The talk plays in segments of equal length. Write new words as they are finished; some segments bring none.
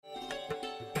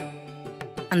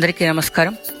అందరికీ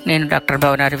నమస్కారం. నేను డాక్టర్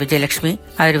భవనారి విజయలక్ష్మి,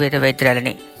 ఆయుర్వేద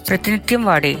వైద్యురాలని. ప్రతినిత్యం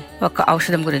వాడే ఒక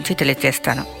ఔషధం గురించి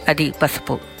తెలియజేస్తాను. అది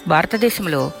పసుపు.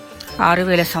 భారతదేశంలో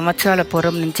 6000 సంవత్సరాల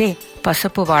పూర్వం నుంచే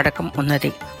పసుపు వాడకం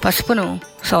ఉన్నది. పసుపును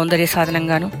సౌందర్య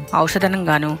సాధనంగాను,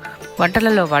 ఔషధంగాను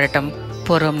వంటలలో వాడటం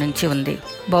పూర్వం నుంచి ఉంది.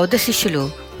 బౌద్ధ శిష్యులు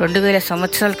 2000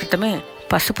 సంవత్సరాల క్రితమే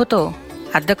పసుపుతో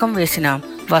అద్దకం వేసిన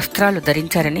వస్త్రాలు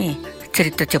ధరించారని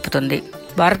చరిత్ర చెబుతుంది.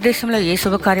 భారతదేశంలో ఏ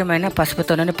శుభకార్యమైనా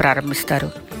పసుపుతోనే ప్రారంభిస్తారు.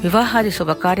 వివాహాది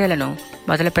శుభకార్యాలను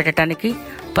మొదలు పెట్టడానికి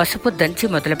పసుపు దంచి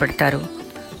మొదలు పెడతారు.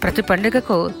 ప్రతి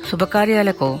పండుగకు,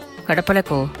 శుభకార్యాలకు,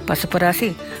 గడపలకు పసుపు రాసి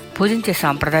పూజించే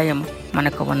సాంప్రదాయం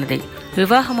మనకు ఉన్నది.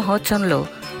 వివాహ మహోత్సవంలో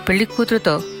పెళ్లి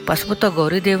కూతురుతో పసుపుతో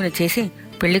గౌరీదేవిని చేసి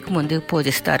పెళ్లికి ముందు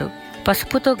పూజిస్తారు.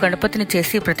 పసుపుతో గణపతిని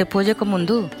చేసి ప్రతి పూజకు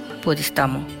ముందు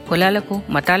పూజిస్తాము. కులాలకు,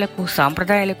 మతాలకు,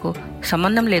 సాంప్రదాయాలకు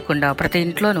సంబంధం లేకుండా ప్రతి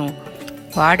ఇంట్లోనూ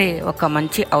వాడే ఒక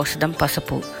మంచి ఔషధం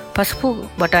పసుపు. పసుపు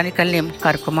బొటానికల్ నేమ్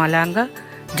కర్కుమాలాంగా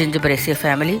జింజిబరేసి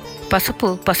ఫ్యామిలీ.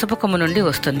 పసుపు కొమ్ము నుండి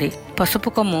వస్తుంది. పసుపు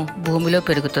కొమ్ము భూమిలో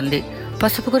పెరుగుతుంది.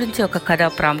 పసుపు గురించి ఒక కథ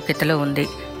ప్రాముఖ్యతలో ఉంది.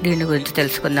 దీని గురించి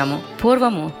తెలుసుకుందాము.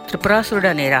 పూర్వము త్రిపురాసురుడు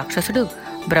అనే రాక్షసుడు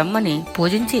బ్రహ్మని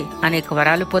పూజించి అనేక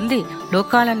వరాలు పొంది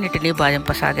లోకాలన్నిటినీ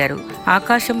బాధింపసాగారు.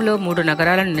 ఆకాశంలో 3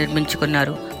 నగరాలను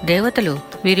నిర్మించుకున్నారు. దేవతలు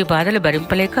వీరి బాధలు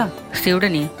భరింపలేక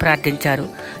శివుడిని ప్రార్థించారు.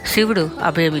 శివుడు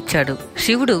అభయమిచ్చాడు.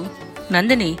 శివుడు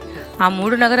నందిని ఆ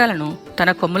 3 నగరాలను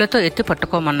తన కొమ్ములతో ఎత్తి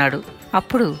పట్టుకోమన్నాడు.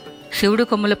 అప్పుడు శివుడు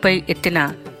కొమ్ములపై ఎత్తిన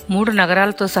 3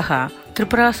 నగరాలతో సహా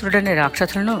త్రిపురాసురుడనే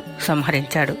రాక్షసులను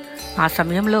సంహరించాడు. ఆ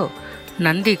సమయంలో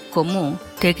నంది కొమ్ము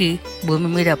తెగి భూమి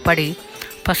మీద పడి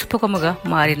పసుపు కొమ్ముగా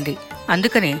మారింది.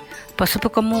 అందుకనే పసుపు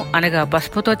కొమ్ము అనగా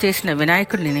పసుపుతో చేసిన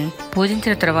వినాయకుడిని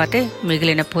పూజించిన తర్వాతే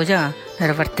మిగిలిన పూజ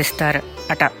నిర్వర్తిస్తారు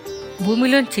అట.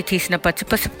 భూమిలోంచి తీసిన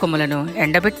పసుపు కొమ్ములను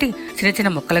ఎండబెట్టి చిన్న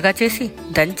చిన్న ముక్కలుగా చేసి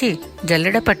దంచి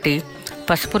జల్లెడ పట్టి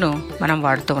పసుపును మనం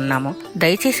వాడుతూ ఉన్నాము.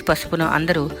 దయచేసి పసుపును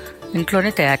అందరూ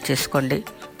ఇంట్లోనే తయారు చేసుకోండి.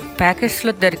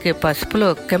 ప్యాకెట్స్లో దొరికే పసుపులో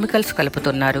కెమికల్స్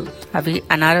కలుపుతున్నారు. అవి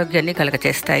అనారోగ్యాన్ని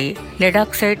కలుగచేస్తాయి. Lead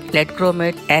oxide, lead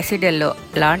chromate, acid yellow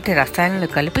లాంటి రసాయనాలను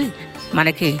కలిపి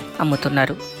మనకి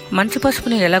అమ్ముతున్నారు. మంచి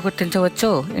పసుపుని ఎలా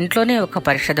గుర్తించవచ్చో ఇంట్లోనే ఒక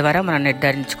పరీక్ష ద్వారా మనం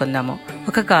నిర్ధారించుకుందాము.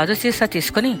 ఒక గాజు సీసా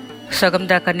తీసుకుని సగం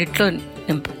దాకా నీటిలో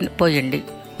పోయండి.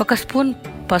 1 స్పూన్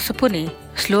పసుపుని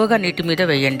స్లోగా నీటి మీద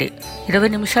వేయండి. 20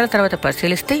 నిమిషాల తర్వాత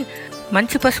పరిశీలిస్తే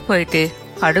మంచి పసుపు అయితే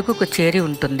అడుగుకు చేరి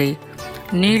ఉంటుంది.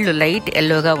 నీళ్లు లైట్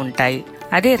ఎల్లోగా ఉంటాయి.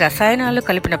 అదే రసాయనాలు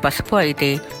కలిపిన పసుపు అయితే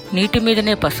నీటి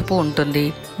మీదనే పసుపు ఉంటుంది.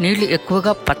 నీళ్లు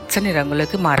ఎక్కువగా పచ్చని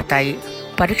రంగులోకి మారతాయి.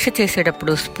 పరీక్ష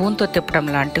చేసేటప్పుడు స్పూన్తో తిప్పడం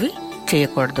లాంటివి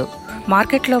చేయకూడదు.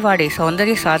 మార్కెట్లో వాడే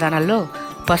సౌందర్య సాధనాల్లో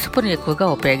పసుపును ఎక్కువగా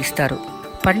ఉపయోగిస్తారు.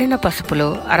 పండిన పసుపులో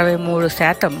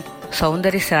 63%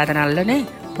 సౌందర్య సాధనాల్లోనే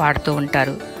వాడుతూ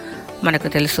ఉంటారు. మనకు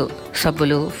తెలుసు,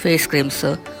 సబ్బులు, ఫేస్ క్రీమ్స్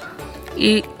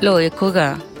ఈలో ఎక్కువగా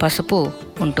పసుపు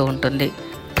ఉంటూ ఉంటుంది.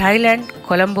 Thailand,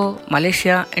 Colombo,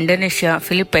 Malaysia, Indonesia,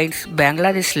 Philippines,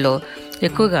 బంగ్లాదేశ్లో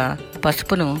ఎక్కువగా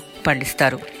పసుపును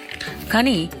పండిస్తారు.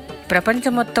 కానీ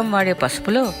ప్రపంచం మొత్తం వాడే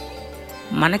పసుపులో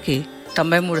మనకి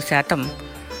 93%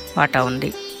 వాటా ఉంది.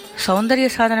 సౌందర్య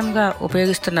సాధనంగా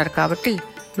ఉపయోగిస్తున్నారు కాబట్టి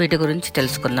వీటి గురించి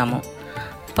తెలుసుకుందాము.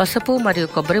 పసుపు మరియు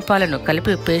కొబ్బరి పాలను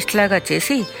కలిపి పేస్ట్ లాగా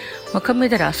చేసి ముఖం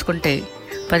మీద రాసుకుంటే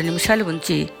 10 నిమిషాలు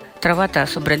ఉంచి తర్వాత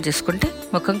శుభ్రం చేసుకుంటే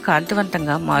ముఖం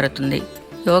కాంతివంతంగా మారుతుంది.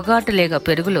 యోగాట్ లేక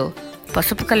పెరుగులో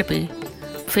పసుపు కలిపి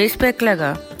ఫేస్ ప్యాక్ లాగా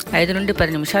 5 నుండి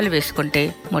 10 నిమిషాలు వేసుకుంటే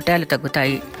మొటిమలు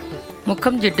తగ్గుతాయి.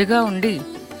 ముఖం జిడ్డుగా ఉండి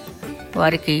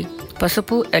వారికి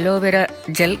పసుపు, అలోవెరా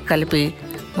జెల్ కలిపి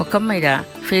ముఖం మీద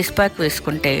ఫేస్ ప్యాక్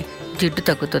వేసుకుంటే జిడ్డు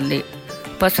తగ్గుతుంది.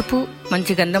 పసుపు,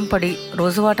 మంచి గంధం పొడి,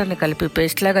 రోజు వాటర్ని కలిపి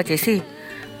పేస్ట్ లాగా చేసి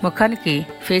ముఖానికి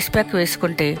ఫేస్ ప్యాక్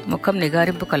వేసుకుంటే ముఖం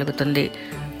నిగారింపు కలుగుతుంది,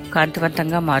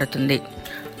 కాంతివంతంగా మారుతుంది.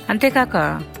 అంతేకాక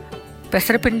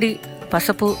పెసరపిండి,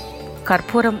 పసుపు,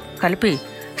 కర్పూరం కలిపి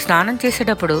స్నానం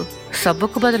చేసేటప్పుడు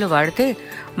సబ్బుకు బదులు వాడితే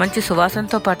మంచి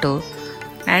సువాసనతో పాటు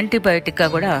యాంటీబయాటిక్గా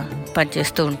కూడా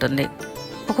పనిచేస్తూ ఉంటుంది.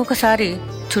 ఒక్కొక్కసారి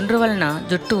చుండ్రు వలన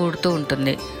జుట్టు ఊడుతూ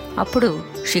ఉంటుంది. అప్పుడు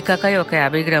షికాకాయ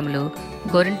 50 గ్రాములు,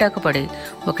 గోరింటాకు పొడి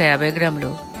 50 గ్రాములు,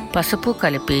 పసుపు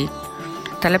కలిపి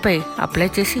తలపై అప్లై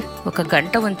చేసి 1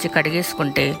 గంట ఉంచి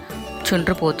కడిగేసుకుంటే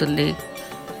చుండ్రు పోతుంది,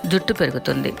 జుట్టు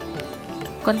పెరుగుతుంది.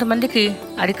 కొంతమందికి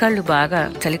అరికాళ్ళు బాగా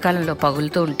చలికాలంలో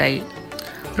పగులుతూ ఉంటాయి.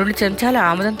 2 చెంచాల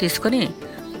ఆముదం తీసుకొని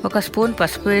 1 స్పూన్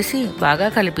పసుపు వేసి బాగా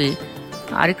కలిపి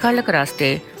అరికాళ్ళకు రాస్తే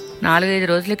 4-5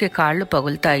 రోజులకి కాళ్ళు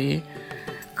పగులుతాయి,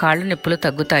 కాళ్ళు నొప్పులు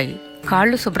తగ్గుతాయి.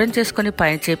 కాళ్ళు శుభ్రం చేసుకుని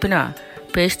పైన చేపిన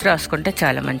పేస్ట్ రాసుకుంటే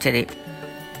చాలా మంచిది.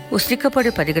 ఉసిరిక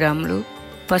పొడి 10 గ్రాములు,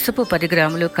 పసుపు 10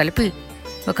 గ్రాములు కలిపి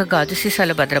 1 గాజు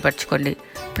సీసాలో భద్రపరచుకోండి.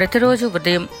 ప్రతిరోజు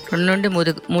ఉదయం 2 నుండి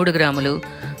 3 గ్రాములు,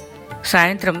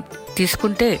 సాయంత్రం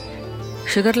తీసుకుంటే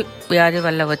షుగర్ వ్యాధి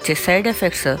వల్ల వచ్చే సైడ్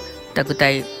ఎఫెక్ట్స్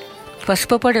తగ్గుతాయి.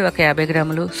 పసుపు పొడి ఒక 50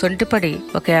 గ్రాములు, శొంఠి పొడి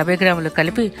ఒక 50 గ్రాములు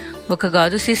కలిపి ఒక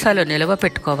గాజు సీసాలో నిల్వ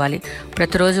పెట్టుకోవాలి.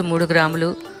 ప్రతిరోజు 3 గ్రాములు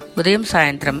ఉదయం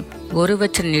సాయంత్రం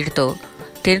గోరువెచ్చని నీటితో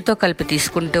తేనెతో కలిపి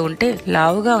తీసుకుంటూ ఉంటే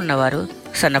లావుగా ఉన్నవారు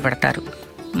సన్నబడతారు.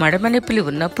 మడమ నొప్పులు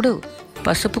ఉన్నప్పుడు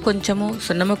పసుపు కొంచెము,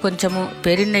 సున్నము కొంచెము,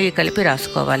 పేరినెయ్యి కలిపి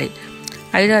రాసుకోవాలి.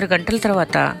 5-6 గంటల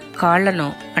తర్వాత కాళ్లను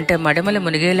అంటే మడమలు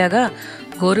మునిగేలాగా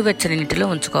గోరువెచ్చని నీటిలో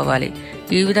ఉంచుకోవాలి.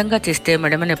 ఈ విధంగా చేస్తే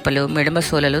మడమ నొప్పులు, మెడమ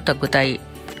సోలలు తగ్గుతాయి.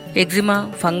 Eczema,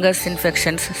 fungus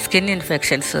infections, skin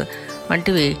infections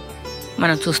వంటివి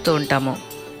మనం చూస్తూ ఉంటాము.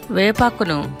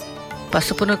 వేపాకును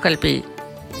పసుపును కలిపి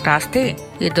రాస్తే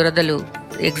ఈ దురదలు,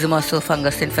 ఎగ్జిమాస్,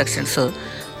 ఫంగస్ ఇన్ఫెక్షన్స్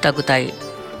తగ్గుతాయి.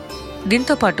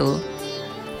 దీంతోపాటు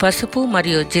పసుపు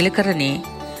మరియు జీలకర్రని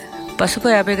పసుపు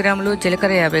 50 గ్రాములు,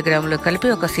 జీలకర్ర 50 గ్రాములు కలిపి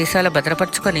ఒక సీసాలో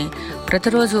భద్రపరచుకొని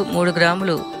ప్రతిరోజు 3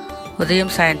 గ్రాములు ఉదయం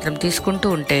సాయంత్రం తీసుకుంటూ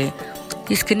ఉంటే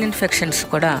ఈ స్కిన్ ఇన్ఫెక్షన్స్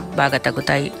కూడా బాగా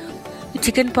తగ్గుతాయి.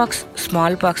 Chicken pox,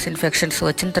 small pox infections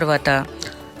వచ్చిన తర్వాత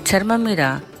చర్మం మీద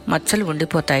మచ్చలు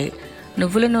ఉండిపోతాయి.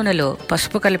 నువ్వుల నూనెలో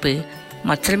పసుపు కలిపి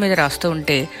మచ్చల మీద రాస్తూ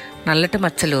ఉంటే నల్లటి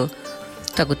మచ్చలు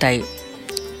తగ్గుతాయి.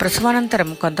 ప్రసవానంతరం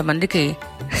కొంతమందికి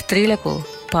స్త్రీలకు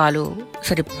పాలు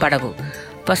సరిపడవు.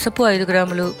 పసుపు 5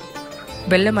 గ్రాములు,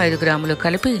 బెల్లం 5 గ్రాములు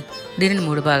కలిపి దీనిని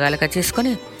 3 భాగాలుగా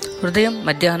చేసుకొని ఉదయం,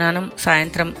 మధ్యాహ్నం,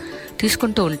 సాయంత్రం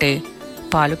తీసుకుంటూ ఉంటే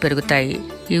పాలు పెరుగుతాయి.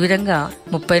 ఈ విధంగా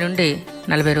 30 నుండి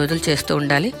 40 రోజులు చేస్తూ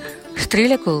ఉండాలి.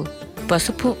 స్త్రీలకు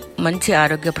పసుపు మంచి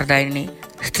ఆరోగ్యప్రదాయిని.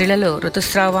 స్త్రీలలో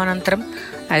ఋతుస్రావానంతరం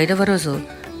 5వ రోజు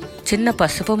చిన్న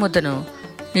పసుపు ముద్దను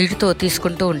నీటితో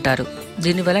తీసుకుంటూ ఉంటారు.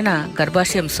 దీనివలన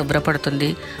గర్భాశయం శుభ్రపడుతుంది,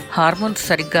 హార్మోన్స్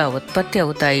సరిగ్గా ఉత్పత్తి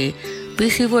అవుతాయి,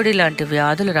 పీసీఓడి లాంటి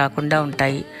వ్యాధులు రాకుండా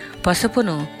ఉంటాయి.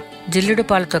 పసుపును జిల్లుడు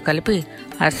పాలతో కలిపి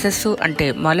అర్సెస్సు అంటే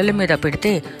మొలల మీద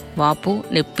పెడితే వాపు,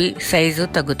 నొప్పి, సైజు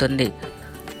తగ్గుతుంది.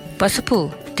 పసుపు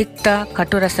తిక్త,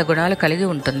 కటురస గుణాలు కలిగి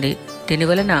ఉంటుంది.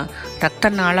 దీనివలన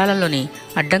రక్తనాళాలలోని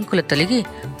అడ్డంకులు తొలగి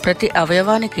ప్రతి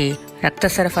అవయవానికి రక్త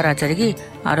సరఫరా జరిగి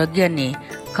ఆరోగ్యాన్ని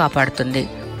కాపాడుతుంది.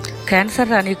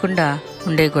 క్యాన్సర్ రానియకుండా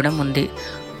ఉండే గుణం ఉంది.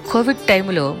 కోవిడ్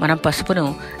టైంలో మనం పసుపును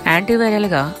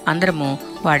యాంటీవైరల్గా అందరము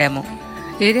వాడాము.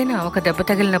 ఏదైనా ఒక దెబ్బ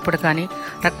తగిలినప్పుడు కానీ,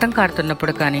 రక్తం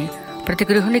కారుతున్నప్పుడు కానీ ప్రతి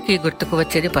గృహిణికి గుర్తుకు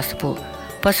వచ్చేది పసుపు.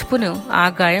 పసుపును ఆ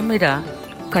గాయం మీద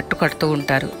కట్టుకడుతూ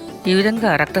ఉంటారు. ఈ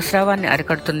విధంగా రక్తస్రావాన్ని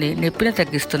అరికడుతుంది, నొప్పిని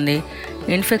తగ్గిస్తుంది,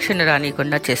 ఇన్ఫెక్షన్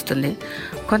రానియకుండా చేస్తుంది.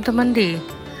 కొంతమంది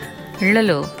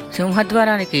ఇళ్లలో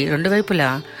సింహద్వారానికి 2 వైపులా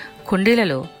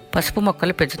కుండీలలో పసుపు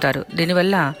మొక్కలు పెంచుతారు.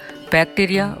 దీనివల్ల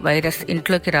బ్యాక్టీరియా, వైరస్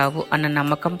ఇంట్లోకి రావు అన్న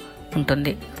నమ్మకం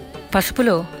ఉంటుంది.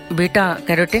 పసుపులో beta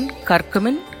carotene,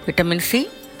 curcumin, vitamin C,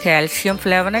 calcium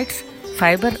ఫ్లావనైడ్స్,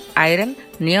 fibre, iron,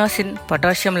 niacin,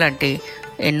 potassium లాంటి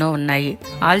ఎన్నో ఉన్నాయి.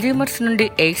 ఆల్జీమర్స్ నుండి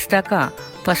ఎయిడ్స్ దాకా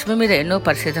పసుపు మీద ఎన్నో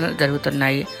పరిశోధనలు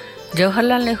జరుగుతున్నాయి.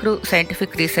 Jawaharlal Nehru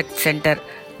scientific research centre,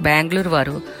 Bengaluru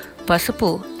వారు పసుపు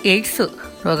ఎయిడ్స్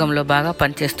రోగంలో బాగా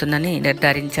పనిచేస్తుందని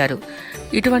నిర్ధారించారు.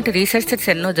 ఇటువంటి రీసెర్చెస్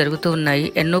ఎన్నో జరుగుతూ ఉన్నాయి,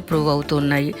 ఎన్నో ప్రూవ్ అవుతూ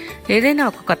ఉన్నాయి. ఏదైనా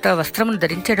ఒక కొత్త వస్త్రమును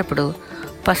ధరించేటప్పుడు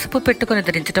పసుపు పెట్టుకుని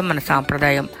ధరించడం మన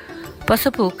సాంప్రదాయం.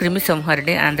 పసుపు క్రిమి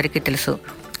సంహారిణి అందరికీ తెలుసు.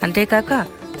 అంతేకాక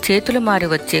చేతులు మారి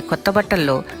వచ్చే కొత్త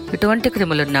బట్టల్లో ఎటువంటి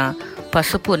క్రిములున్నా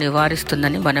పసుపు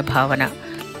నివారిస్తుందని మన భావన.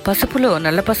 పసుపులో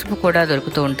నల్ల పసుపు కూడా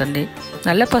దొరుకుతూ ఉంటుంది.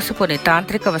 నల్ల పసుపుని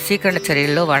తాంత్రిక వశీకరణ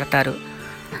చర్యల్లో వాడతారు.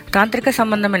 తాంత్రిక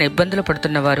సంబంధమైన ఇబ్బందులు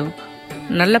పడుతున్నవారు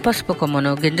నల్ల పసుపు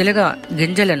కొమ్మును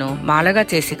గింజలను మాలగా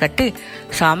చేసి కట్టి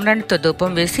సామ్రాణితో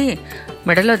ధూపం వేసి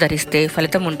మెడలో ధరిస్తే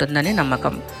ఫలితం ఉంటుందని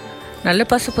నమ్మకం. నల్ల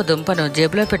పసుపు దుంపను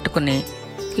జేబులో పెట్టుకుని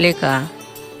లేక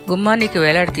గుమ్మానికి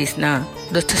వేలాడి తీసిన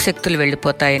దుష్టశక్తులు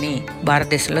వెళ్ళిపోతాయని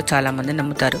భారతదేశంలో చాలామంది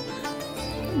నమ్ముతారు.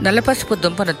 నల్ల పసుపు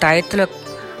దుంపను తాయెత్తులో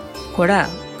కూడా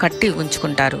కట్టి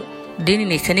ఉంచుకుంటారు.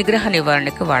 దీనిని శనిగ్రహ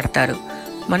నివారణకు వాడతారు.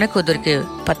 మనకు దొరికే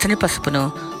పచ్చని పసుపును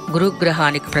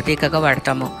గురుగ్రహానికి ప్రతీకగా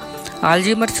వాడతాము.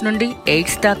 ఆల్జీమర్స్ నుండి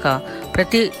ఎయిడ్స్ దాకా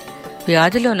ప్రతి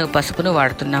వ్యాధిలోనూ పసుపును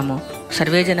వాడుతున్నాము.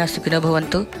 సర్వేజన సుఖినో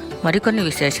భవంతు. మరికొన్ని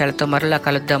విశేషాలతో మరలా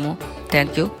కలుద్దాము.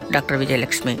 Thank you. డాక్టర్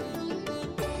విజయలక్ష్మి.